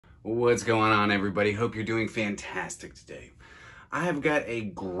What's going on, everybody? Hope you're doing fantastic today. I have got a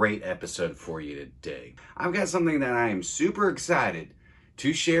great episode for you today. I've got something that I am super excited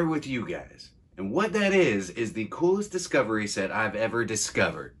to share with you guys. And what that is the coolest discovery set I've ever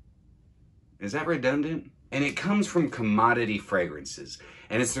discovered. Is that redundant? And it comes from Commodity Fragrances,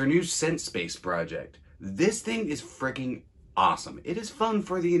 and it's their new Scent Space project. This thing is freaking awesome. It is fun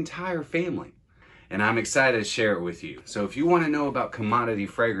for the entire family. And I'm excited to share it with you. So if you want to know about Commodity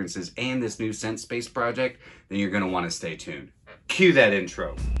Fragrances and this new Scent Space project, then you're going to want to stay tuned. Cue that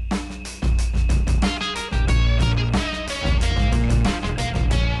intro.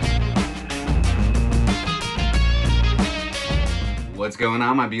 What's going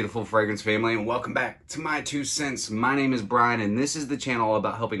on, my beautiful fragrance family, and welcome back to My2Scents. My name is Brian, and this is the channel all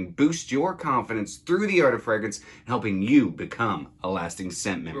about helping boost your confidence through the art of fragrance and helping you become a lasting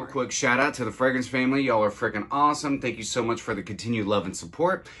scent memory. Real quick shout out to the fragrance family. Y'all are freaking awesome. Thank you so much for the continued love and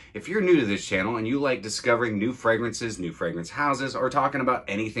support. If you're new to this channel and you like discovering new fragrances, new fragrance houses, or talking about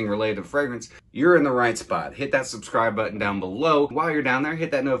anything related to fragrance, you're in the right spot. Hit that subscribe button down below. While you're down there,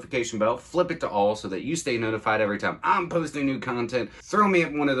 hit that notification bell, flip it to all so that you stay notified every time I'm posting new content. Throw me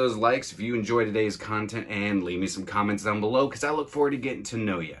up one of those likes if you enjoy today's content, and leave me some comments down below because I look forward to getting to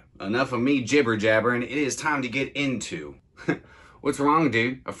know you. Enough of me jibber jabbering. It is time to get into what's wrong,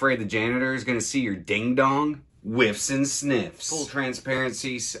 dude? Afraid the janitor is gonna see your ding dong? Whiffs and sniffs. Full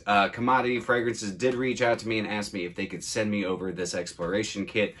transparency, Commodity Fragrances did reach out to me and ask me if they could send me over this exploration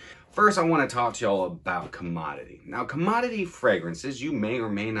kit. First, I want to talk to y'all about Commodity. Now, Commodity Fragrances, you may or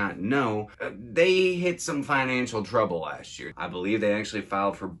may not know, they hit some financial trouble last year. I believe they actually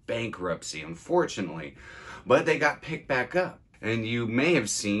filed for bankruptcy, unfortunately, but they got picked back up. And you may have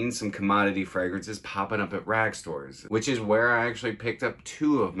seen some Commodity Fragrances popping up at rag stores, which is where I actually picked up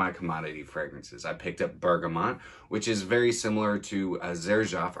two of my Commodity Fragrances. I picked up Bergamot, which is very similar to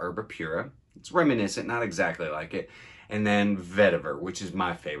xerjoff Herba Pura. It's reminiscent, not exactly like it. And then vetiver, which is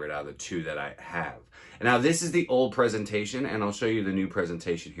my favorite out of the two that I have. And now this is the old presentation, and I'll show you the new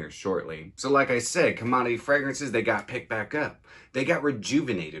presentation here shortly. So like I said, Commodity Fragrances, they got picked back up. They got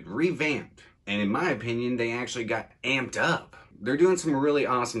rejuvenated, revamped. And in my opinion, they actually got amped up. They're doing some really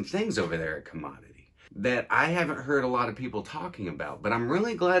awesome things over there at Commodity that I haven't heard a lot of people talking about, but I'm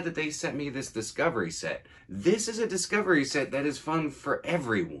really glad that they sent me this discovery set. This is a discovery set that is fun for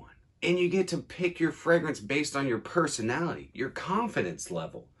everyone. And you get to pick your fragrance based on your personality, your confidence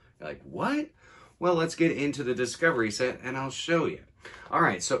level. You're like, what? Well, let's get into the discovery set and I'll show you. All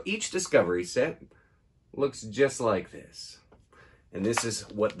right, so each discovery set looks just like this. And this is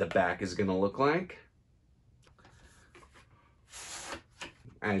what the back is gonna look like.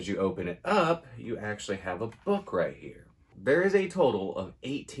 As you open it up, you actually have a book right here. There is a total of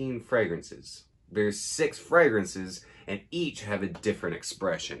 18 fragrances. There's 6 fragrances, and each have a different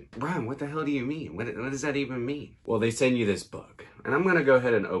expression. Brian, what the hell do you mean? What does that even mean? Well, they send you this book, and I'm gonna go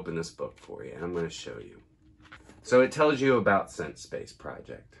ahead and open this book for you, and I'm gonna show you. So it tells you about Scent Space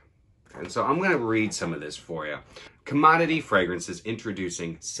Project. And so I'm gonna read some of this for you. Commodity Fragrances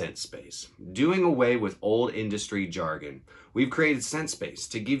introducing Scent Space. Doing away with old industry jargon, we've created Scent Space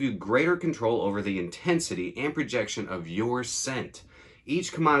to give you greater control over the intensity and projection of your scent.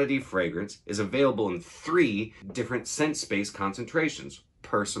 Each Commodity fragrance is available in 3 different Scent Space concentrations: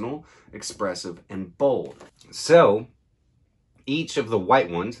 personal, expressive, and bold. So each of the white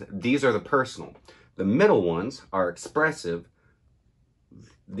ones, these are the personal. The middle ones are expressive.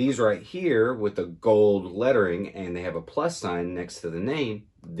 These right here with the gold lettering and they have a plus sign next to the name,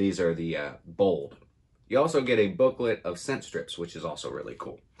 these are the bold. You also get a booklet of scent strips, which is also really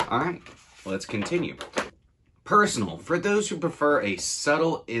cool. All right, let's continue. Personal, for those who prefer a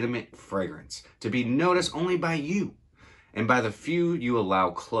subtle, intimate fragrance to be noticed only by you and by the few you allow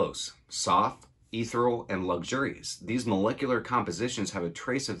close. Soft, ethereal, and luxurious, these molecular compositions have a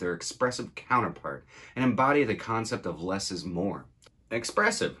trace of their expressive counterpart and embody the concept of less is more.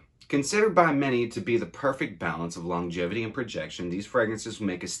 Expressive. Considered by many to be the perfect balance of longevity and projection, these fragrances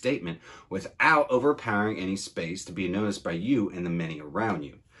make a statement without overpowering any space to be noticed by you and the many around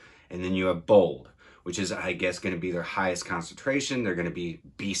you. And then you have bold, which is, I guess, going to be their highest concentration. They're going to be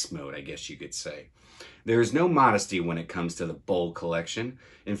beast mode, I guess you could say. There is no modesty when it comes to the bold collection.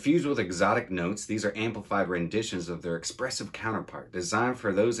 Infused with exotic notes, these are amplified renditions of their expressive counterpart, designed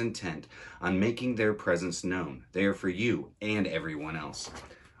for those intent on making their presence known. They are for you and everyone else.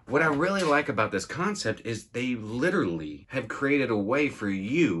 What I really like about this concept is they literally have created a way for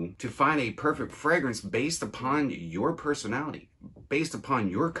you to find a perfect fragrance based upon your personality, based upon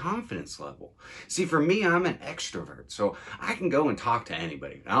your confidence level. See, for me, I'm an extrovert, so I can go and talk to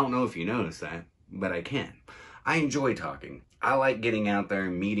anybody. I don't know if you noticed that, but I can. I enjoy talking. I like getting out there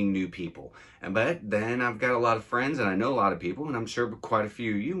and meeting new people. But then I've got a lot of friends and I know a lot of people, and I'm sure quite a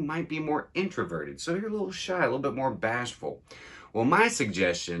few of you might be more introverted. So you're a little shy, a little bit more bashful. Well, my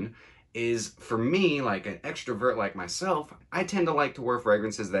suggestion is, for me, like an extrovert like myself, I tend to like to wear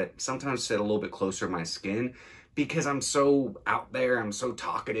fragrances that sometimes sit a little bit closer to my skin, because I'm so out there, I'm so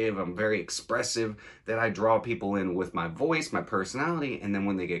talkative, I'm very expressive, that I draw people in with my voice, my personality, and then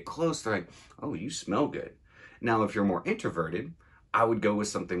when they get close, they're like, oh, you smell good. Now, if you're more introverted, I would go with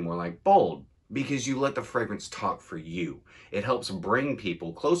something more like bold, because you let the fragrance talk for you. It helps bring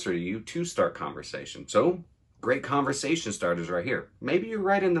people closer to you to start conversation. So, great conversation starters right here. Maybe you're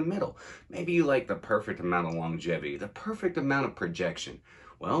right in the middle. Maybe you like the perfect amount of longevity, the perfect amount of projection.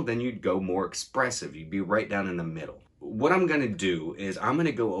 Well, then you'd go more expressive. You'd be right down in the middle. What I'm gonna do is I'm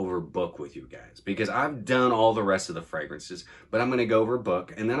gonna go over book with you guys, because I've done all the rest of the fragrances, but I'm gonna go over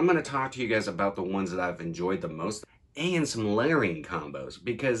book, and then I'm gonna talk to you guys about the ones that I've enjoyed the most, and some layering combos,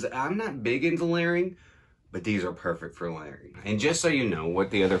 because I'm not big into layering, but these are perfect for layering. And just so you know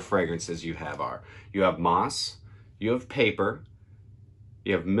what the other fragrances you have are, you have moss, you have paper,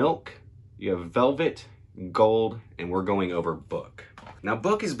 you have milk, you have velvet, gold, and we're going over book. Now,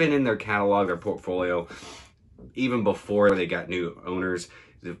 book has been in their catalog, their portfolio, even before they got new owners.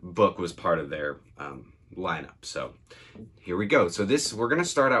 The book was part of their lineup. So here we go. So we're gonna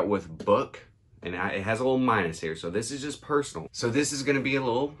start out with book, and it has a little minus here. So this is just personal. So this is gonna be a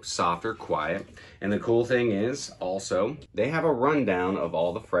little softer, quiet. And the cool thing is also, they have a rundown of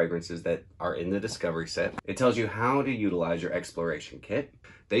all the fragrances that are in the discovery set. It tells you how to utilize your exploration kit.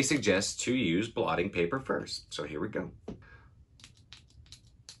 They suggest to use blotting paper first. So here we go.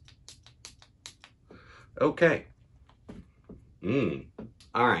 Okay.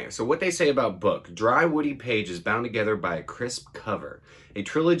 All right, so what they say about book. Dry, woody pages bound together by a crisp cover. A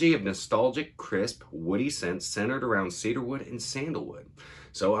trilogy of nostalgic, crisp, woody scents centered around cedarwood and sandalwood.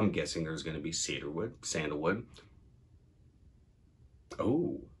 So I'm guessing there's going to be cedarwood, sandalwood.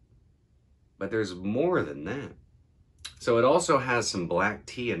 Oh, but there's more than that. So it also has some black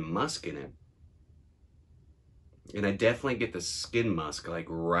tea and musk in it. And I definitely get the skin musk like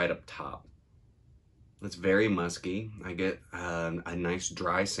right up top. It's very musky. I get a nice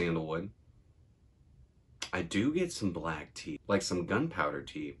dry sandalwood. I do get some black tea, like some gunpowder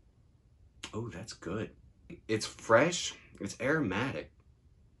tea. Oh, that's good. It's fresh. It's aromatic.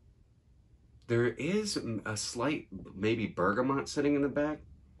 There is a slight, maybe bergamot sitting in the back.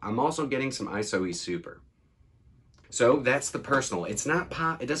 I'm also getting some ISOE Super. So that's the personal. It's not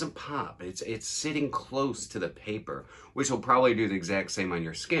pop. It doesn't pop. It's sitting close to the paper, which will probably do the exact same on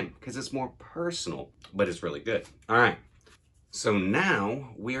your skin because it's more personal, but it's really good. All right. So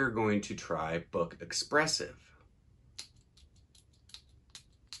now we are going to try Book Expressive.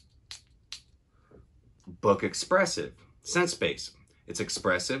 Book Expressive. Scent space. It's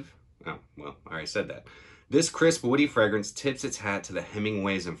expressive. Oh, well, I already said that. This crisp, woody fragrance tips its hat to the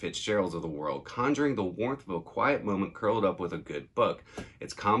Hemingways and Fitzgeralds of the world, conjuring the warmth of a quiet moment curled up with a good book.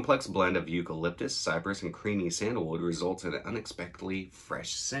 Its complex blend of eucalyptus, cypress, and creamy sandalwood results in an unexpectedly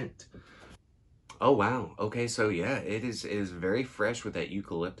fresh scent. Oh, wow. Okay, so yeah, it is very fresh with that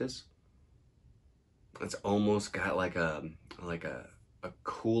eucalyptus. It's almost got like a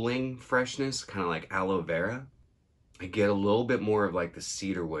cooling freshness, kind of like aloe vera. I get a little bit more of like the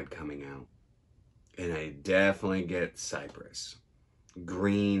cedarwood coming out. And I definitely get cypress.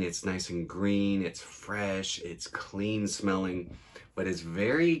 Green, it's nice and green, it's fresh, it's clean smelling, but it's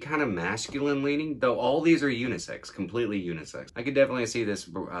very kind of masculine leaning, though all these are unisex, completely unisex. I could definitely see this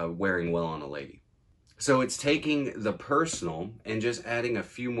wearing well on a lady. So it's taking the personal and just adding a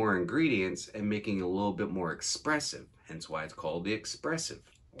few more ingredients and making it a little bit more expressive, hence why it's called the expressive.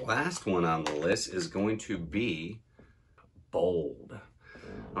 Last one on the list is going to be bold.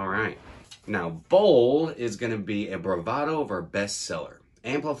 All right. Now, bold is going to be a bravado of our bestseller,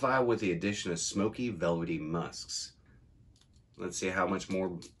 amplified with the addition of smoky, velvety musks. Let's see how much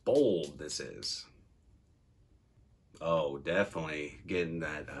more bold this is. Oh, definitely getting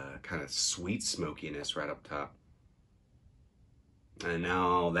that kind of sweet smokiness right up top. And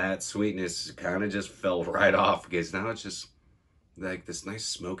now that sweetness kind of just fell right off, because now it's just like this nice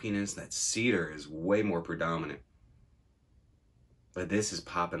smokiness. That cedar is way more predominant. But this is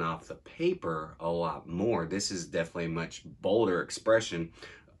popping off the paper a lot more. This is definitely a much bolder expression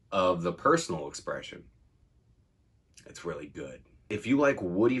of the personal expression. It's really good. If you like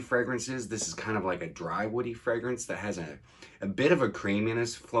woody fragrances, this is kind of like a dry woody fragrance that has a bit of a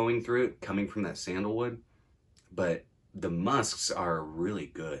creaminess flowing through it, coming from that sandalwood. But the musks are really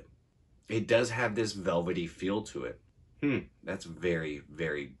good. It does have this velvety feel to it. That's very,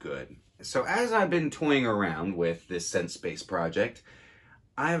 very good. So as I've been toying around with this scent space project,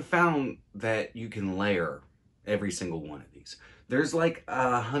 I have found that you can layer every single one of these. There's like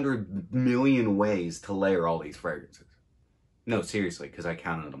 100 million ways to layer all these fragrances. No, seriously, because I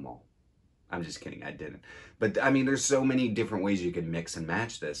counted them all. I'm just kidding, I didn't. But I mean, there's so many different ways you can mix and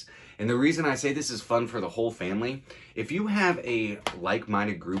match this. And the reason I say this is fun for the whole family, if you have a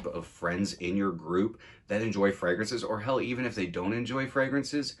like-minded group of friends in your group that enjoy fragrances, or hell, even if they don't enjoy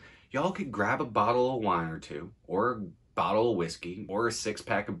fragrances, y'all could grab a bottle of wine or two, or a bottle of whiskey, or a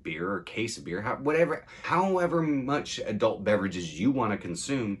 6-pack of beer, or a case of beer, however much adult beverages you want to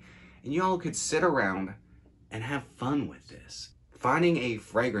consume, and y'all could sit around and have fun with this. Finding a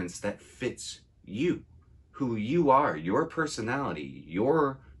fragrance that fits you, who you are, your personality,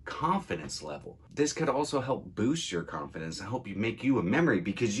 your confidence level. This could also help boost your confidence and help you make you a memory,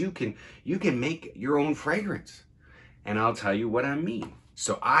 because you can make your own fragrance. And I'll tell you what I mean.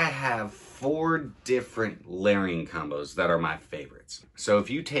 So I have 4 different layering combos that are my favorites. So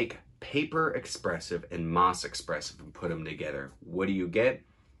if you take Paper Expressive and Moss Expressive and put them together, what do you get?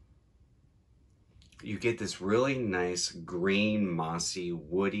 You get this really nice green, mossy,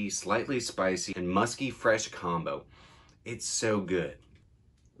 woody, slightly spicy, and musky fresh combo. It's so good.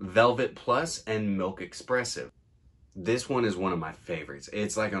 Velvet Plus and Milk Expressive. This one is one of my favorites.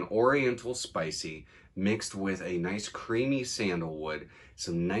 It's like an oriental spicy mixed with a nice creamy sandalwood,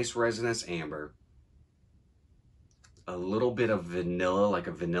 some nice resinous amber, a little bit of vanilla, like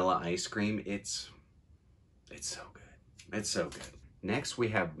a vanilla ice cream. It's so good. It's so good. Next, we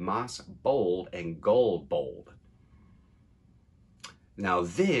have Moss Bold and Gold Bold. Now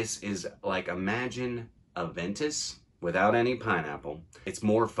this is like, imagine a Ventus without any pineapple. It's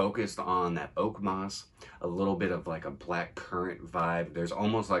more focused on that oak moss, a little bit of like a black currant vibe. There's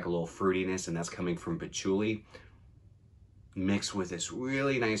almost like a little fruitiness, and that's coming from patchouli, mixed with this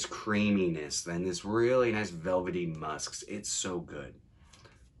really nice creaminess and this really nice velvety musks. It's so good.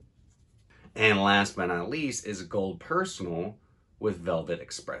 And last but not least is Gold Personal with Velvet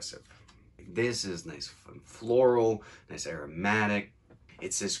Expressive. This is nice floral, nice aromatic.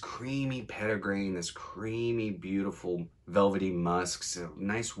 It's this creamy petitgrain, this creamy, beautiful, velvety musks,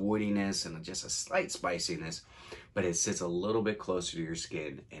 nice woodiness, and just a slight spiciness, but it sits a little bit closer to your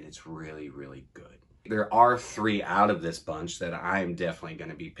skin, and it's really, really good. There are 3 out of this bunch that I'm definitely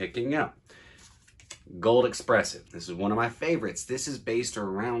going to be picking up. Gold Expressive. This is one of my favorites. This is based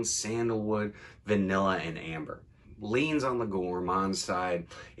around sandalwood, vanilla, and amber. Leans on the gourmand side.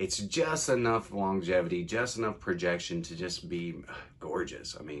 It's just enough longevity, just enough projection to just be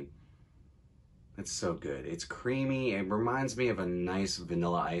gorgeous. I mean, it's so good. It's creamy. It reminds me of a nice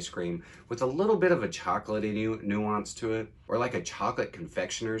vanilla ice cream with a little bit of a chocolatey nuance to it, or like a chocolate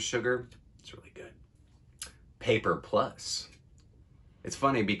confectioner's sugar. It's really good. Paper Plus. It's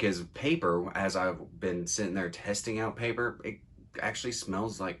funny because paper, as I've been sitting there testing out paper, it actually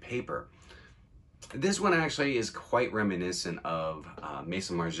smells like paper. This one actually is quite reminiscent of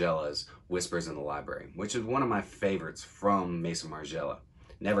Maison Margiela's Whispers in the Library, which is one of my favorites from Maison Margiela.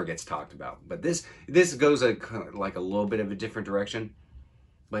 Never gets talked about, but this goes like a little bit of a different direction,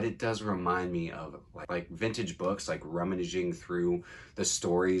 but it does remind me of like vintage books, like rummaging through the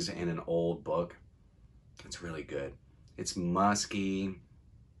stories in an old book. It's really good. It's musky,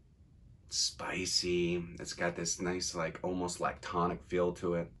 spicy. It's got this nice, like almost lactonic feel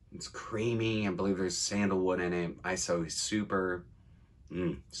to it. It's creamy. I believe there's sandalwood in it. ISO is super.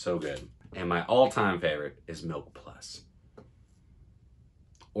 So good. And my all-time favorite is Milk Plus.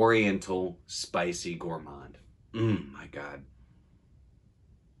 Oriental, spicy gourmand. My God.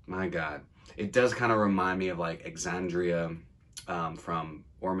 My God. It does kind of remind me of like Exandria from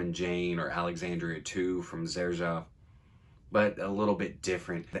Ormond Jane, or Alexandria 2 from xerjoff, but a little bit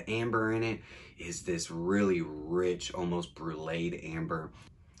different. The amber in it is this really rich, almost bruleed amber.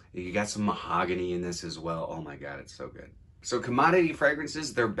 You got some mahogany in this as well. Oh my God, it's so good. So commodity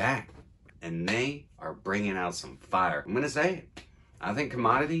fragrances, they're back, and they are bringing out some fire. I'm gonna say it. I think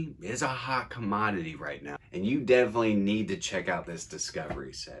commodity is a hot commodity right now, and you definitely need to check out this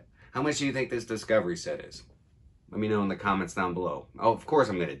discovery set. How much do you think this discovery set is? Let me know in the comments down below. Oh, of course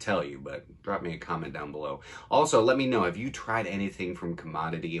I'm going to tell you, but drop me a comment down below. Also, let me know, have you tried anything from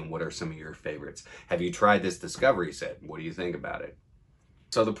commodity, and what are some of your favorites? Have you tried this discovery set? What do you think about it?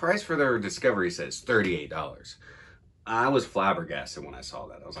 So the price for their discovery set is $38. I was flabbergasted when I saw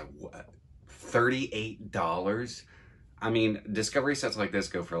that. I was like, what? $38? I mean, discovery sets like this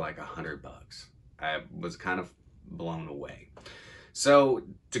go for like $100 bucks. I was kind of blown away. So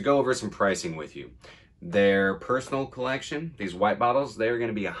to go over some pricing with you, Their personal collection, these white bottles, they're going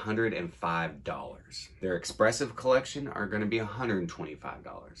to be $105. Their expressive collection are going to be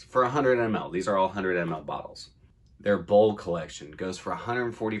 $125 for 100 ml. These are all 100 ml bottles. Their bold collection goes for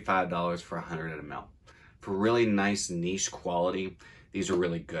 $145 for 100 ml. For really nice niche quality, these are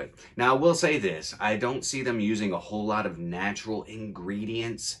really good. Now, I will say this, I don't see them using a whole lot of natural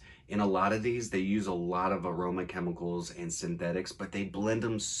ingredients in a lot of these. They use a lot of aroma chemicals and synthetics, but they blend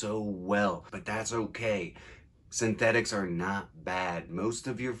them so well. But that's okay. Synthetics are not bad. Most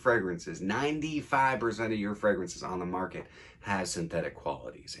of your fragrances, 95% of your fragrances on the market have synthetic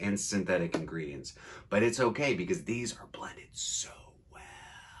qualities and synthetic ingredients. But it's okay because these are blended so well.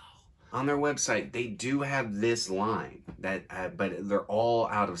 On their website, they do have this line, but they're all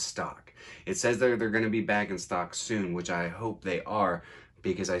out of stock. It says they're going to be back in stock soon, which I hope they are,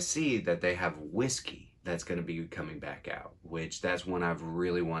 because I see that they have whiskey that's going to be coming back out, which that's one I've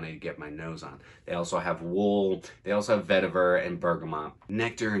really wanted to get my nose on. They also have wool, they also have vetiver and bergamot,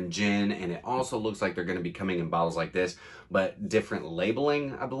 nectar and gin, and it also looks like they're going to be coming in bottles like this, but different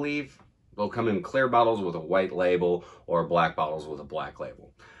labeling, I believe. They'll come in clear bottles with a white label or black bottles with a black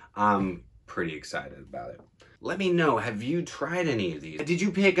label. I'm pretty excited about it. Let me know, have you tried any of these? Did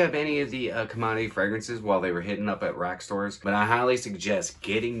you pick up any of the commodity fragrances while they were hitting up at rack stores? But I highly suggest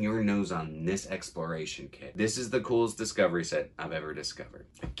getting your nose on this exploration kit. This is the coolest discovery set I've ever discovered.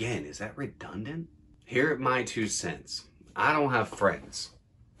 Again, is that redundant? Here at My2Scents, I don't have friends.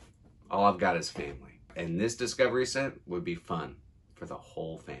 All I've got is family. And this discovery set would be fun for the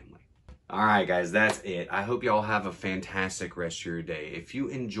whole family. Alright guys, that's it. I hope y'all have a fantastic rest of your day. If you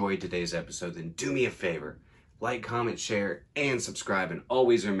enjoyed today's episode, then do me a favor. Like, comment, share, and subscribe. And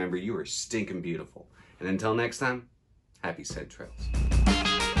always remember, you are stinking beautiful. And until next time, happy scent trails.